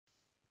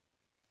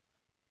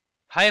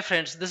Hi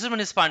friends, this is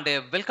Manish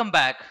Pandey. Welcome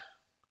back.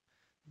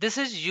 This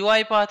is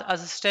UiPath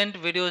Assistant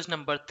videos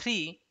number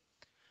 3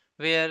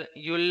 where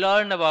you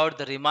learn about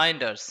the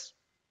reminders.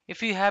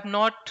 If you have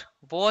not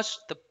watched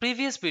the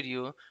previous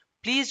video,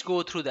 please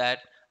go through that.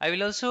 I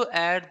will also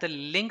add the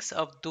links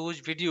of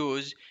those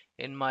videos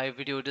in my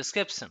video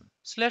description.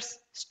 So let's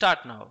start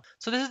now.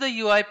 So this is the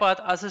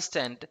UiPath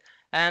Assistant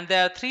and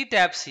there are 3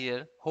 tabs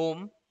here: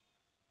 Home,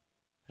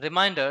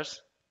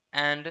 Reminders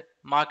and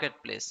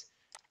Marketplace.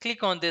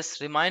 Click on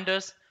this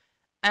Reminders,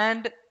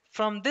 and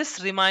from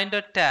this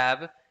reminder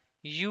tab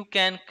you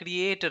can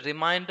create a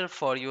reminder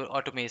for your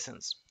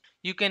automations.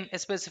 You can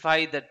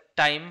specify the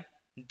time,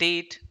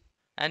 date,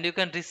 and you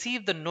can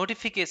receive the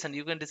notification,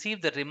 you can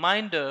receive the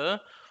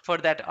reminder for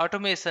that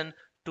automation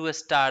to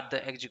start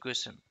the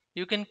execution.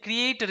 You can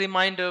create a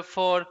reminder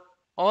for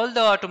all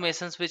the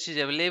automations which is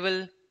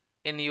available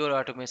in your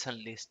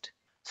automation list.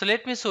 So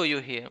let me show you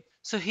here.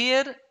 So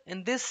here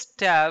in this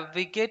tab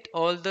we get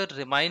all the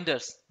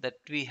reminders that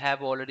we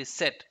have already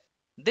set.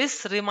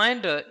 This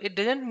reminder, it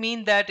doesn't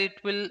mean that it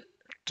will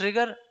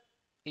trigger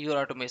your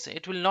automation.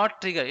 It will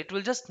not trigger, it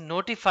will just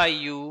notify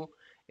you.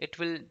 It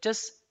will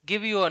just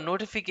give you a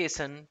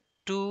notification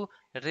to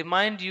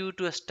remind you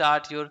to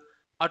start your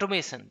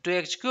automation, to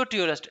execute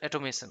your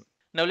automation.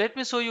 Now let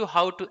me show you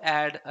how to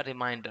add a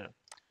reminder.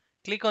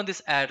 Click on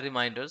this add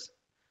reminders.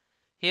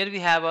 Here we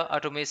have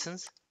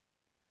automations.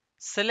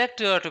 Select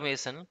your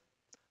automation.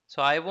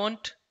 So I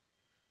want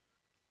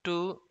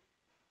to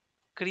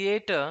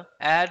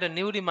add a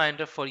new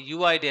reminder for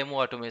UI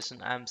demo automation.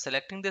 I am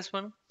selecting this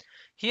one.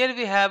 Here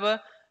we have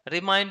a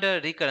reminder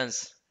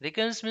recurrence.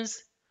 Recurrence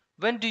means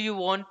when do you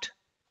want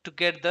to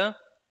get the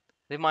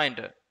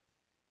reminder?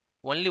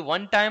 Only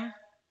one time,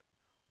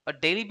 a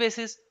daily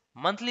basis,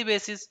 monthly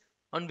basis,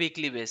 on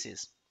weekly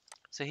basis.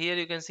 So here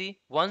you can see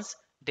once,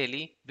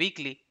 daily,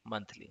 weekly,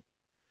 monthly.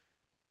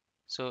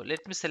 So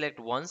let me select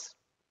once.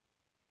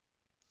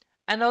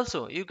 And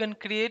also you can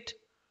create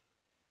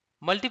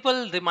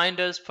multiple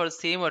reminders for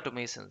same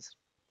automations.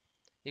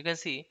 You can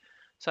see,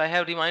 so I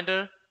have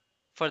reminder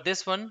for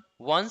this one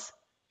once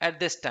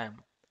at this time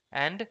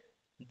and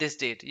this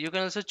date. You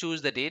can also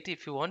choose the date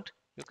if you want.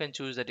 You can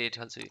choose the date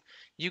also.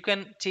 You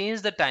can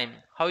change the time.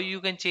 How you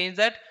can change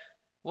that?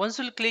 Once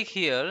you click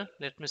here,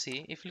 let me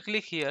see, if you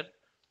click here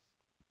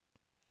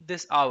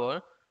this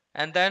hour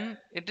and then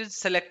it is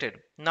selected.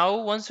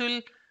 Now once you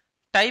will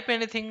type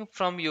anything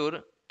from your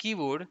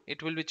keyboard,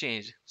 it will be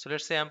changed. So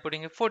let's say I'm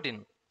putting a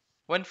 14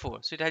 1 4,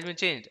 so it has been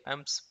changed.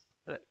 I'm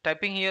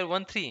typing here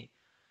 1 3.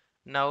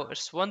 Now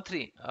it's 1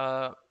 3.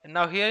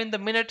 Now here in the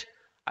minute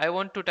I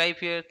want to type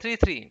here 3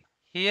 3.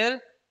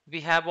 Here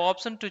we have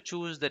option to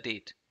choose the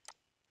date.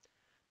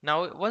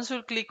 Now once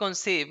you click on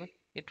save,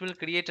 it will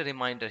create a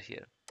reminder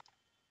here.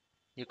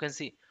 You can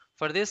see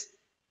for this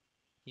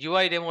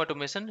UI demo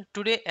automation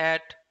today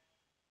at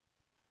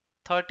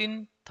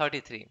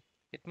 13:33,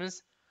 it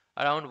means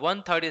around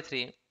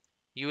 1:33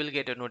 you will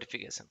get a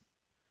notification.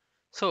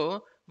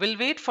 So we'll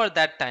wait for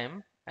that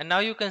time, and now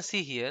you can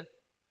see here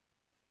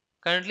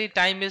currently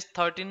time is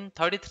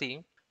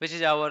 13:33, which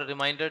is our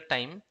reminder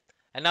time.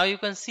 And now you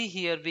can see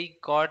here we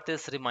got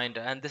this reminder,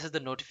 and this is the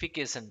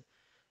notification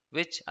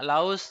which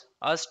allows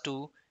us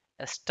to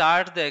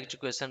start the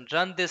execution,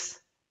 run this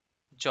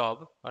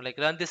job, or like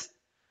run this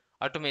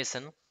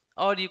automation,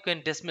 or you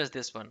can dismiss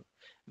this one.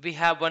 We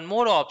have one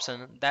more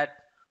option that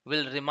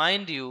will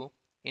remind you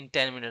in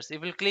 10 minutes.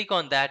 If you click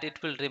on that, it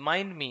will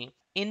remind me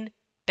in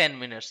 10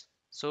 minutes.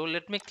 So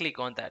let me click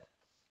on that.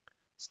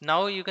 So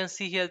now you can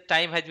see here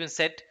time has been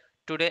set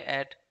today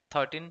at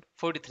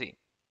 13:43.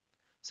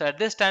 So at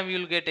this time you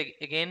will get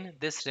again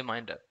this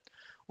reminder.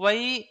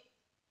 Why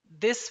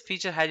this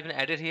feature has been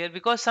added here?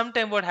 Because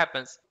sometime what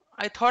happens,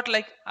 I thought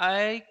like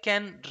I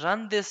can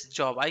run this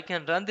job, I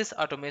can run this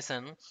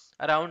automation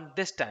around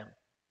this time.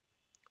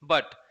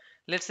 But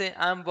let's say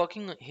I'm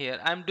working here,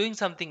 I'm doing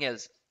something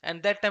else,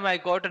 and that time I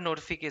got a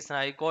notification,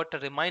 I got a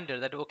reminder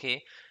that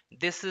okay,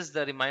 this is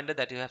the reminder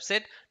that you have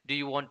set. Do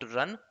you want to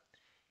run?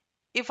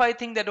 If I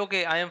think that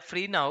okay, I am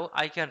free now,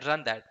 I can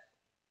run that.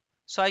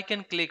 So I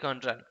can click on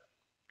run.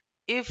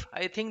 If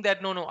I think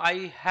that no,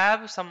 I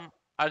have some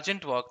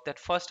urgent work that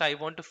first I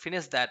want to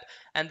finish that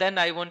and then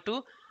I want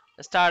to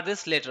start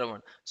this later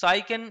on. So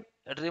I can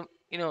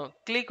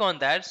click on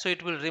that, so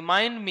it will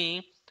remind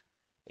me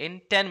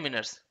in 10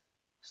 minutes.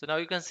 So now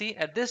you can see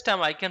at this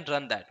time I can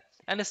run that.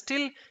 And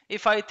still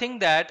if I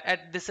think that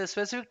at this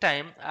specific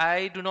time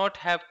I do not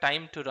have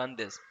time to run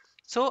this,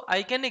 so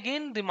I can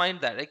again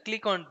remind that. I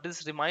click on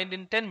this remind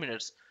in 10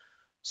 minutes.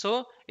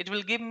 So it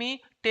will give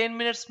me 10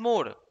 minutes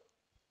more.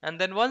 And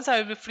then once I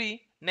will be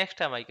free, next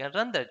time I can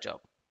run that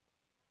job.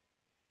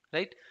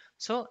 Right?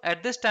 So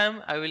at this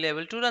time I will be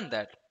able to run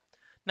that.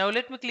 Now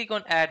let me click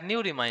on add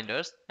new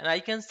reminders and I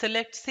can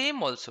select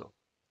same also.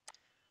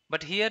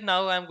 But here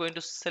now I am going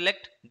to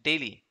select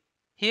daily.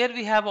 Here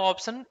we have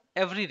option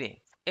every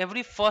day,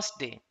 every first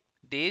day,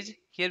 days.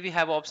 Here we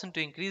have option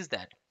to increase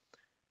that.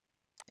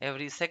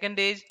 Every second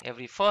day,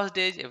 every first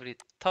day, every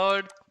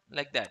third,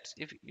 like that.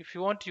 If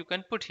you want, you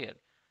can put here.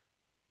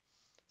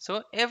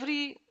 So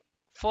every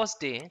first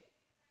day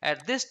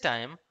at this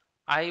time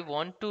I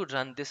want to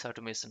run this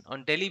automation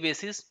on daily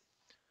basis.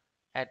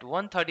 At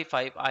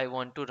 1:35 I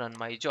want to run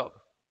my job.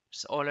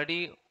 It's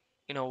already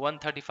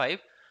 1:35,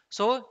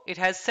 so it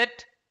has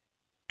set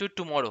to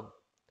tomorrow.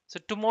 So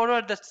tomorrow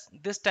at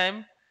this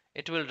time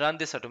it will run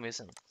this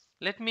automation.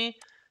 Let me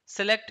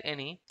select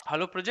any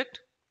hello project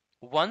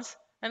once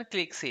and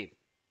click save.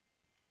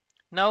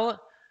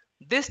 Now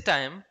this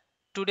time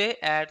today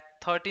at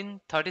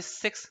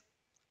 13:36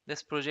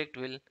 this project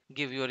will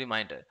give you a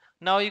reminder.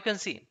 Now you can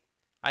see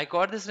I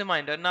got this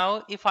reminder.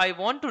 Now if I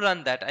want to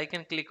run that, I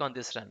can click on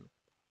this run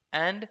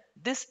and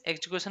this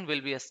execution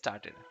will be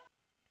started.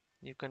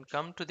 You can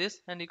come to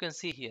this and you can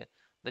see here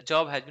the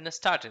job has been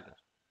started.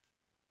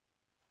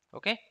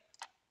 Okay,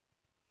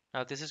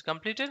 now this is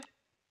completed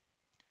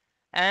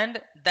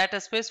and that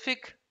a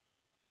specific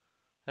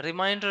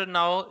reminder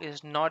now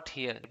is not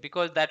here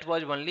because that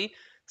was only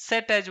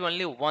set as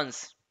only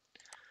once.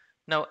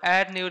 Now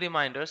add new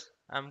reminders.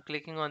 I'm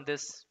clicking on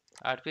this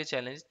RPA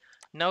challenge.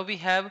 Now we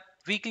have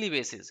weekly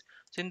basis.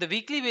 So in the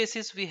weekly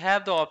basis we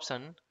have the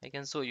option, I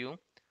can show you,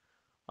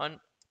 on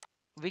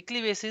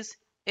weekly basis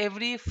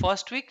every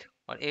first week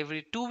or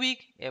every 2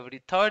 week,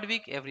 every third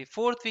week, every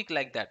fourth week,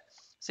 like that.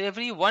 So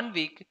every 1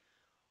 week,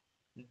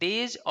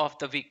 days of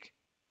the week.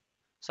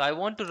 So I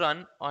want to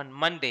run on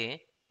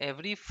Monday.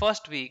 Every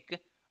first week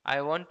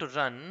I want to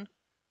run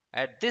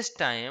at this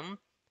time,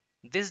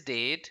 this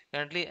date.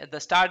 Currently the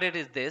start date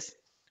is this,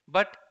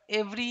 but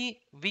every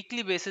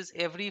weekly basis,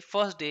 every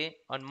first day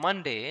on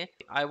Monday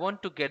I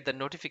want to get the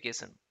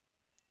notification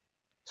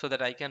so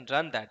that I can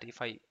run that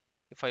if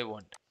I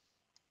want.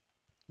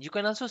 You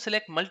can also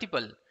select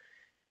multiple.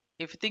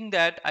 If you think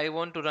that I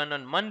want to run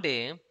on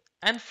Monday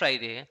and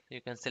Friday,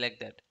 you can select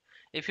that.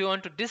 If you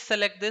want to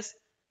deselect this,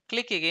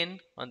 click again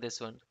on this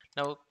one.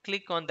 Now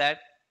click on that.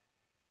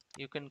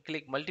 You can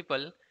click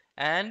multiple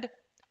and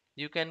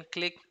you can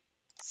click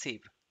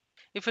save.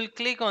 If you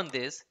click on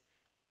this,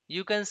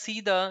 you can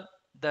see the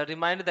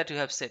reminder that you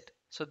have set.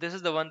 So this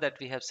is the one that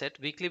we have set,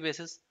 weekly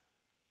basis,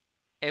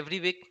 every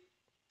week,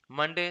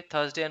 Monday,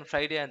 Thursday and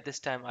Friday, and this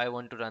time I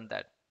want to run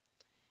that.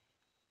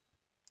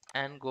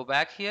 And go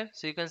back here.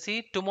 So you can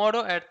see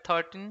tomorrow at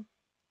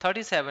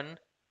 13:37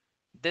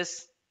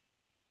 this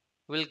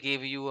will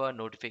give you a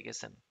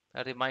notification,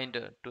 a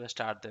reminder to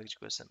start the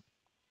execution.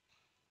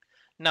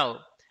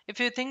 Now if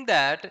you think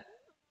that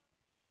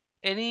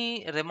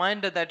any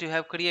reminder that you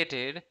have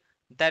created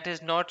that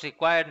is not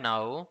required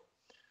now,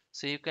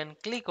 so you can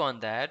click on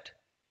that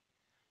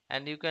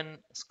and you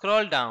can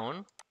scroll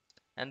down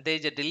and there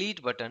is a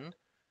delete button.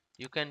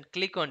 You can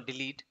click on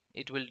delete.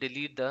 It will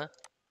delete the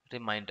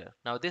reminder.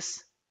 Now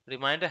this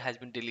reminder has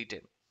been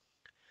deleted.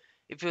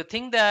 If you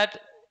think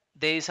that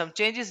there is some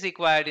changes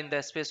required in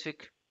the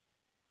specific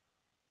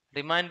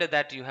reminder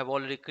that you have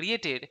already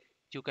created,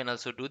 you can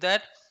also do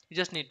that. You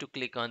just need to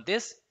click on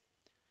this.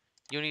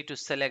 You need to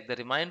select the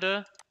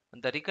reminder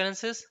and the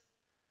recurrences.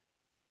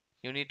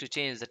 You need to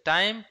change the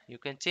time. You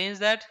can change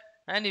that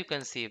and you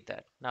can save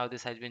that. Now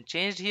this has been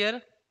changed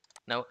here.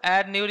 Now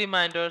add new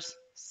reminders.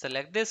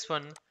 Select this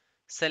one.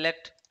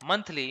 Select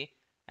monthly,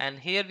 and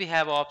here we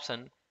have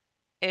option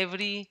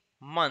every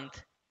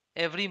month.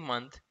 Every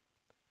month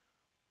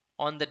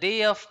on the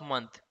day of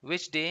month.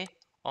 Which day?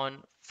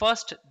 On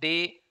first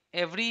day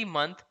every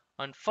month,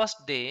 on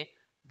first day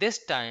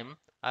this time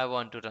I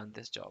want to run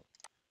this job.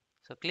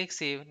 So click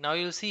save. Now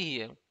you'll see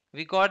here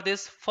we got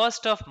this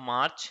 1st of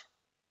March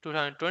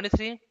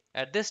 2023.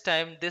 At this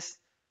time this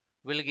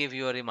will give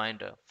you a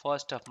reminder,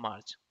 1st of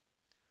March.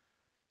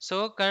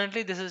 So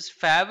currently this is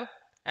Feb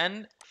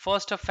and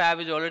 1st of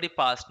Feb is already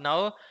passed.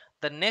 Now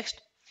the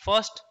next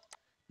first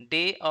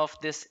day of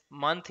this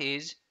month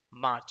is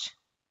March.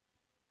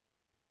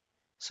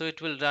 So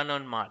it will run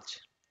on March.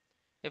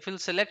 If you'll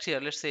select here,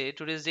 let's say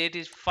today's date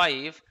is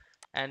 5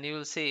 and you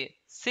will say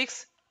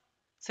 6th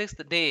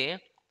day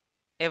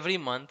every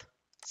month,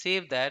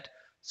 save that.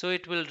 So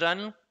it will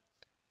run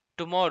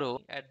tomorrow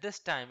at this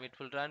time. It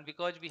will run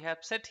because we have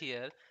set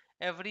here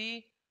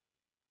every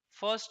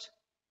first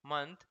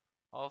month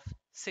of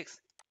 6th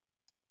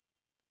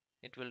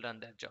it will run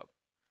that job.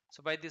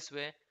 So by this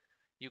way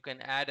you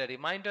can add a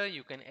reminder,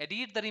 you can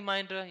edit the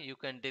reminder, you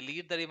can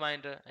delete the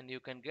reminder, and you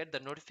can get the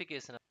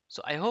notification.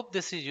 So I hope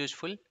this is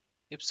useful.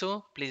 If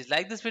so, please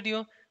like this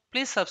video,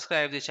 please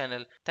subscribe the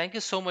channel. Thank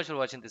you so much for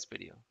watching this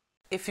video.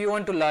 If you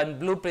want to learn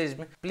Blue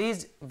Prism,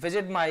 please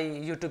visit my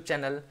YouTube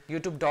channel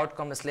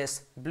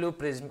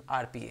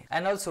youtube.com/blueprismrpa.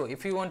 And also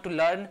if you want to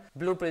learn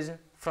Blue Prism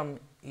from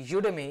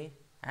Udemy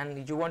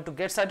and you want to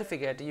get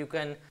certificate, you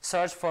can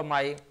search for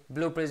my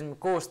Blue Prism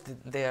course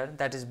there,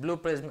 that is Blue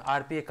Prism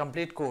RPA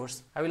complete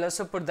course. I will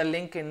also put the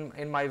link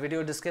in my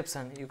video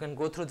description. You can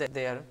go through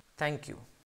there. Thank you.